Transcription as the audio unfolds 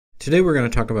Today we're going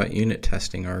to talk about unit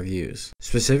testing our views.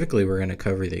 Specifically, we're going to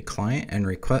cover the client and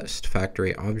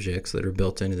RequestFactory objects that are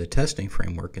built into the testing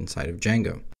framework inside of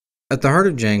Django. At the heart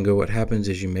of Django, what happens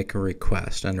is you make a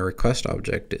request, and a request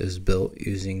object is built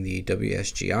using the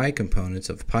WSGI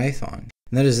components of Python.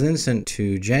 And that is then sent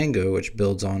to Django, which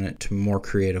builds on it to more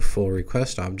create a full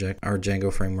request object our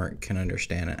Django framework can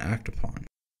understand and act upon.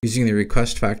 Using the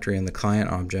RequestFactory and the client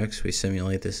objects, we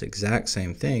simulate this exact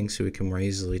same thing so we can more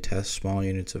easily test small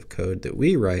units of code that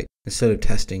we write instead of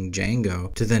testing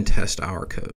Django to then test our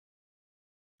code.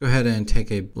 Go ahead and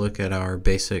take a look at our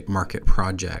basic market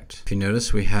project. If you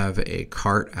notice, we have a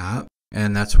cart app,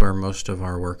 and that's where most of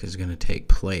our work is going to take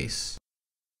place.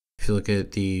 If you look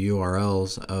at the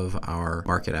URLs of our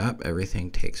market app, everything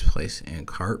takes place in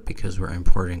cart because we're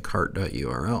importing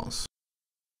cart.urls.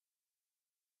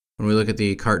 When we look at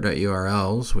the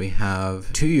cart.urls, we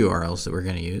have two URLs that we're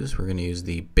going to use. We're going to use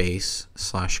the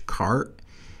base/cart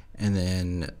and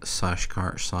then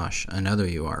 /cart/ another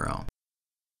URL.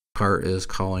 Cart is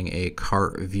calling a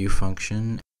cart view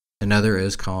function. Another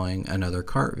is calling another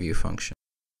cart view function.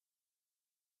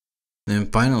 Then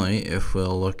finally, if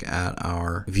we'll look at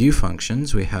our view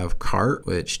functions, we have cart,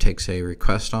 which takes a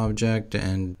request object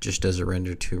and just does a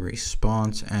render to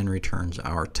response and returns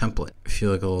our template. If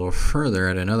you look a little further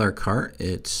at another cart,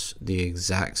 it's the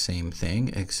exact same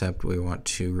thing, except we want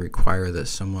to require that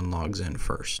someone logs in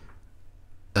first.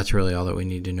 That's really all that we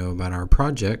need to know about our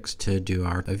projects to do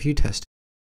our view testing.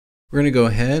 We're going to go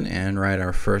ahead and write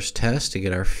our first test to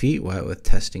get our feet wet with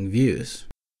testing views.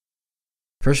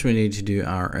 First, we need to do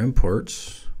our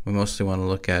imports. We mostly want to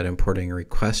look at importing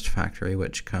RequestFactory,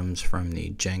 which comes from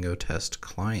the Django test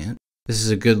client. This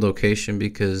is a good location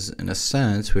because, in a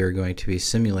sense, we are going to be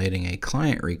simulating a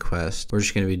client request. We're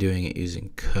just going to be doing it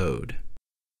using code.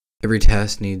 Every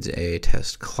test needs a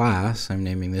test class. I'm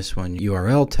naming this one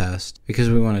URL test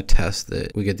because we want to test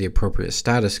that we get the appropriate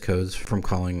status codes from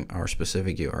calling our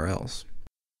specific URLs.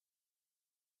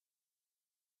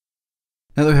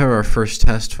 Now that we have our first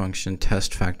test function,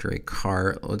 test_factory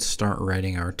cart, let's start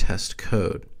writing our test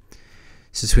code.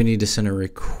 Since we need to send a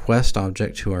request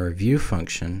object to our view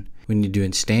function, we need to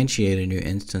instantiate a new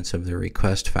instance of the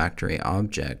RequestFactory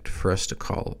object for us to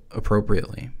call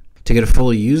appropriately. To get a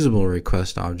fully usable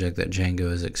request object that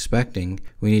Django is expecting,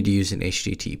 we need to use an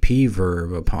HTTP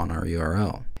verb upon our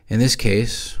URL. In this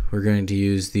case, we're going to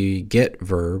use the get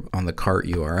verb on the cart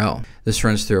URL. This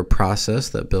runs through a process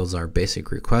that builds our basic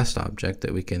request object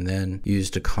that we can then use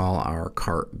to call our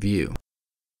cart view,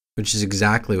 which is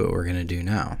exactly what we're going to do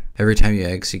now. Every time you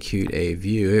execute a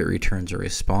view, it returns a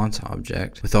response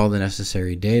object with all the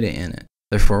necessary data in it.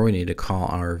 Therefore, we need to call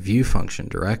our view function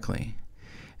directly.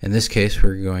 In this case,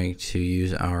 we're going to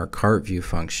use our cart view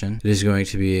function. It is going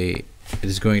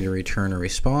to return a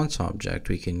response object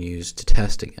we can use to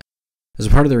test again. As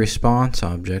a part of the response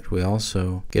object, we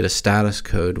also get a status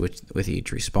code with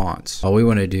each response. All we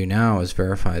want to do now is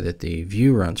verify that the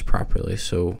view runs properly,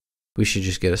 so we should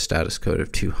just get a status code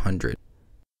of 200.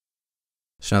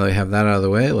 So now that we have that out of the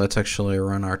way, let's actually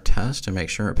run our test and make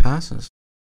sure it passes.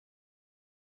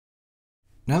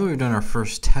 Now that we've done our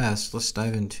first test, let's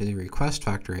dive into the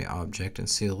RequestFactory object and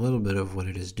see a little bit of what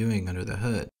it is doing under the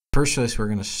hood. First place we're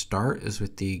going to start is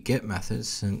with the get method,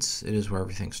 since it is where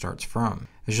everything starts from.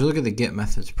 As you look at the get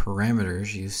method's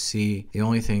parameters, you see the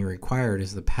only thing required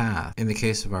is the path. In the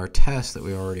case of our test that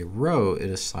we already wrote, it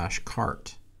is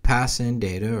 /cart. Pass in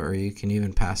data, or you can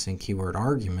even pass in keyword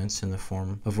arguments in the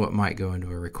form of what might go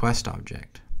into a request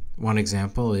object. One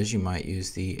example is you might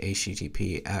use the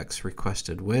HTTP X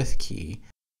requested with key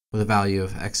with a value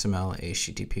of XML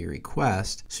HTTP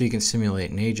request so you can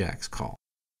simulate an AJAX call.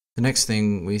 The next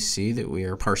thing we see that we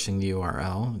are parsing the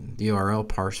URL. The URL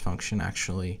parse function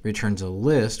actually returns a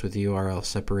list with the URL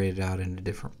separated out into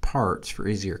different parts for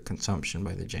easier consumption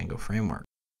by the Django framework.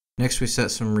 Next, we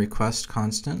set some request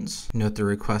constants. Note the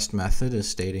request method is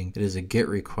stating it is a get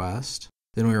request.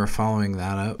 Then we are following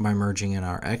that up by merging in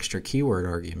our extra keyword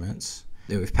arguments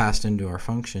that we've passed into our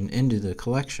function into the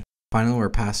collection. Finally, we're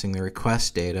passing the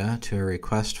request data to a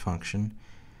request function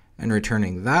and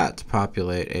returning that to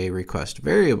populate a request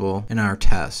variable in our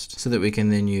test so that we can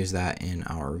then use that in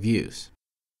our views.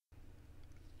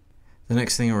 The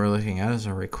next thing we're looking at is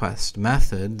a request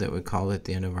method that we call at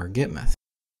the end of our get method.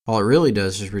 All it really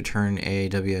does is return a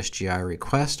WSGI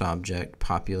request object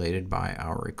populated by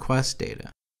our request data,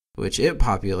 which it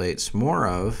populates more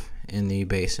of in the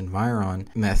base environ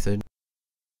method.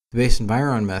 The base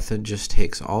environ method just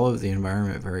takes all of the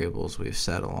environment variables we've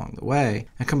set along the way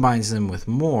and combines them with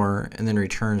more and then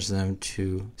returns them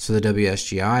so the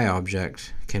WSGI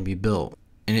object can be built.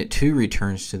 and it too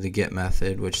returns to the get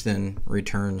method, which then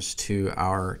returns to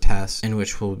our test, in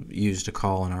which we'll use to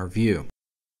call in our view.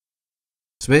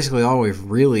 So basically all we've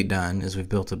really done is we've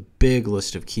built a big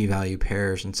list of key value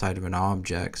pairs inside of an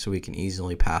object so we can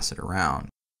easily pass it around.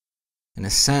 In a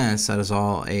sense, that is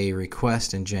all a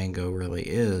request in Django really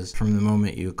is, from the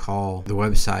moment you call the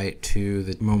website to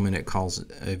the moment it calls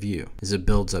a view, is it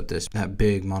builds up that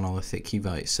big monolithic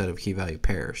set of key value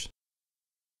pairs.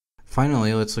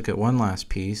 Finally, let's look at one last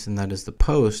piece, and that is the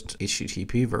post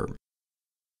HTTP verb.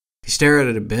 If you stare at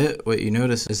it a bit, what you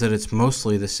notice is that it's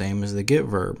mostly the same as the get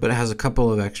verb, but it has a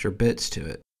couple of extra bits to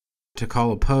it. To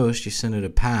call a post, you send it a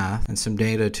path and some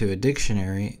data to a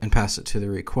dictionary and pass it to the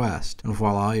request, and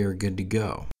voila, you're good to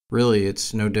go. Really,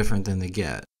 it's no different than the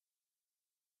get.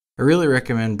 I really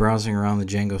recommend browsing around the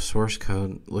Django source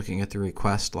code, looking at the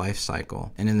request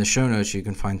lifecycle, and in the show notes you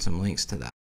can find some links to that.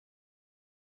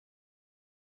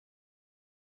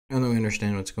 Now that we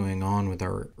understand what's going on with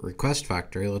our request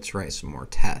factory, let's write some more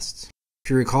tests. If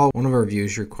you recall, one of our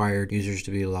views required users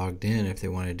to be logged in if they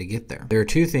wanted to get there. There are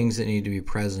two things that need to be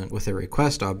present with a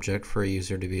request object for a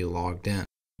user to be logged in.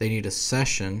 They need a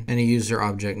session, and a user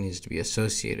object needs to be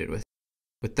associated with it.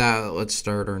 With that, let's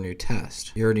start our new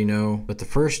test. You already know what the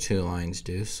first two lines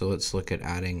do, so let's look at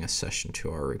adding a session to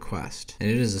our request. And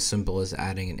it is as simple as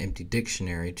adding an empty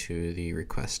dictionary to the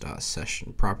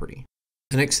request.session property.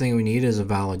 The next thing we need is a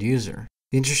valid user.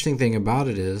 The interesting thing about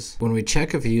it is, when we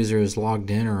check if a user is logged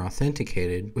in or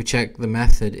authenticated, we check the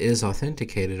method is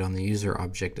authenticated on the user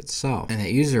object itself, and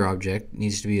that user object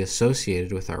needs to be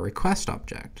associated with our request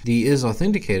object. The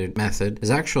isAuthenticated method is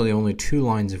actually only 2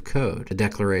 lines of code, a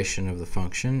declaration of the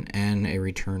function and a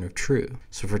return of true.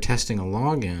 So for testing a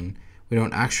login, we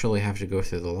don't actually have to go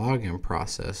through the login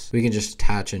process. We can just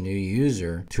attach a new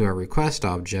user to our request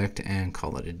object and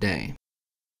call it a day.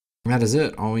 And that is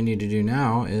it. All we need to do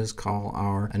now is call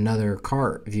our another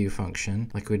cart view function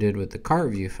like we did with the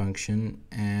cart view function,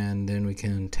 and then we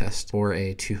can test for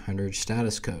a 200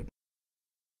 status code.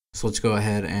 So let's go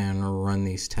ahead and run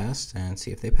these tests and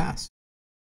see if they pass.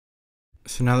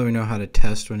 So now that we know how to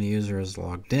test when a user is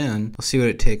logged in, let's see what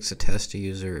it takes to test a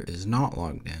user is not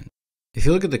logged in. If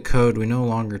you look at the code, we no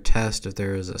longer test if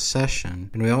there is a session,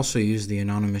 and we also use the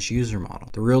anonymous user model.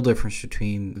 The real difference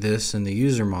between this and the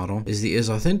user model is the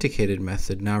isAuthenticated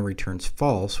method now returns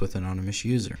false with anonymous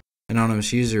user.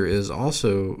 Anonymous user is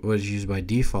also what is used by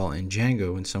default in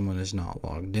Django when someone is not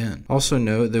logged in. Also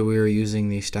note that we are using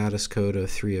the status code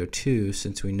of 302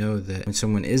 since we know that when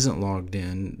someone isn't logged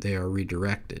in, they are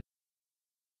redirected.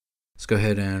 Let's go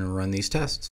ahead and run these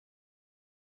tests.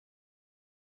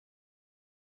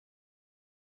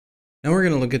 Now we're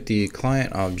going to look at the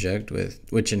client object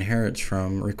which inherits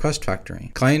from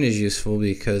RequestFactory. Client is useful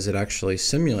because it actually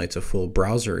simulates a full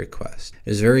browser request.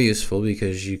 It is very useful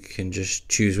because you can just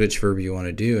choose which verb you want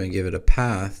to do and give it a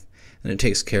path, and it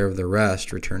takes care of the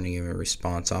rest, returning you a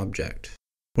response object.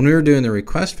 When we were doing the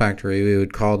RequestFactory, we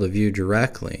would call the view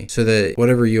directly, so that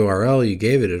whatever URL you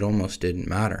gave it, it almost didn't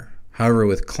matter. However,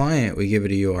 with client, we give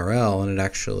it a URL, and it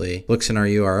actually looks in our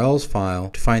URLs file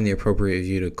to find the appropriate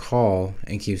view to call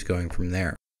and keeps going from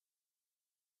there.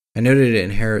 I noted it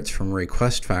inherits from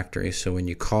RequestFactory, so when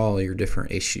you call your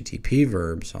different HTTP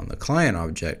verbs on the client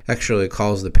object, it actually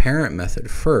calls the parent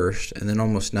method first and then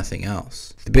almost nothing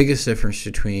else. The biggest difference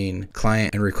between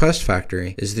client and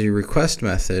RequestFactory is the request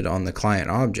method on the client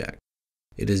object.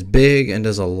 It is big and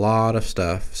does a lot of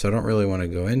stuff, so I don't really want to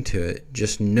go into it.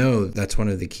 Just know that's one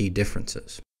of the key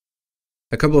differences.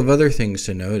 A couple of other things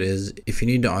to note is if you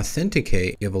need to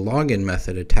authenticate, you have a login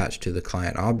method attached to the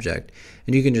client object,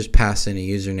 and you can just pass in a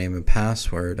username and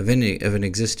password of an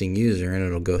existing user, and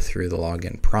it'll go through the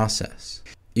login process.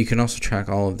 You can also track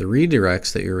all of the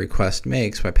redirects that your request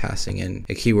makes by passing in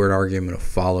a keyword argument of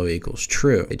follow equals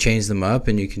true. It chains them up,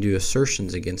 and you can do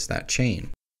assertions against that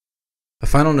chain. A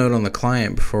final note on the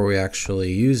client before we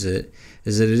actually use it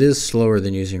is that it is slower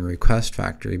than using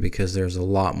RequestFactory because there's a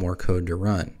lot more code to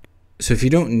run. So if you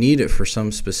don't need it for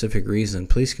some specific reason,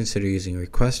 please consider using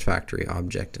RequestFactory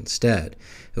object instead.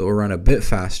 It will run a bit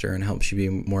faster and helps you be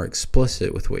more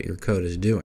explicit with what your code is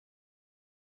doing.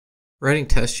 Writing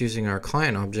tests using our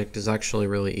client object is actually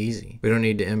really easy. We don't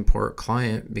need to import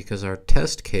client because our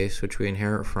test case, which we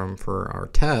inherit from for our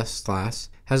test class,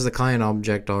 has the client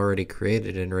object already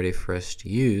created and ready for us to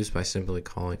use by simply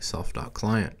calling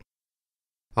self.client.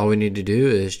 All we need to do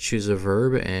is choose a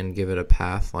verb and give it a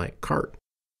path like cart.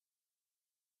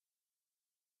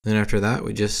 Then after that,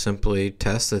 we just simply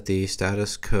test that the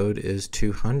status code is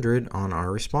 200 on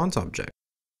our response object.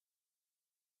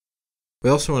 We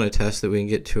also want to test that we can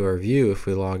get to our view if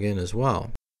we log in as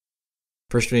well.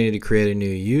 First, we need to create a new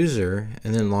user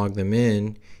and then log them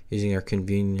in using our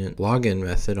convenient login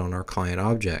method on our client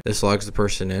object. This logs the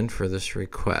person in for this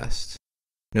request.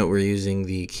 Note we're using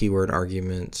the keyword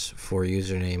arguments for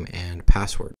username and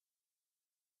password.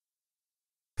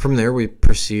 From there, we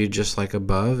proceed just like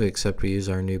above, except we use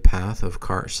our new path of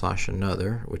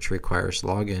cart/another, which requires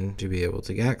login to be able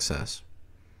to get access.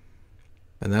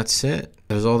 And that's it.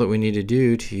 That is all that we need to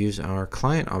do to use our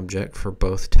client object for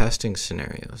both testing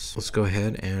scenarios. Let's go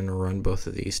ahead and run both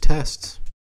of these tests.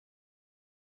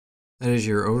 That is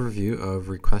your overview of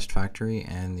RequestFactory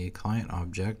and the client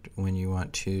object when you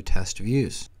want to test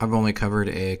views. I've only covered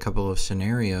a couple of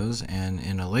scenarios, and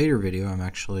in a later video I'm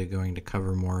actually going to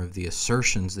cover more of the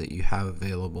assertions that you have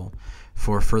available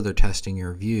for further testing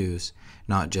your views,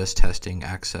 not just testing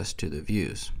access to the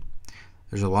views.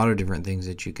 There's a lot of different things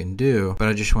that you can do, but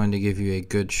I just wanted to give you a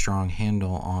good strong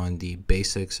handle on the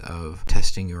basics of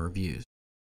testing your views.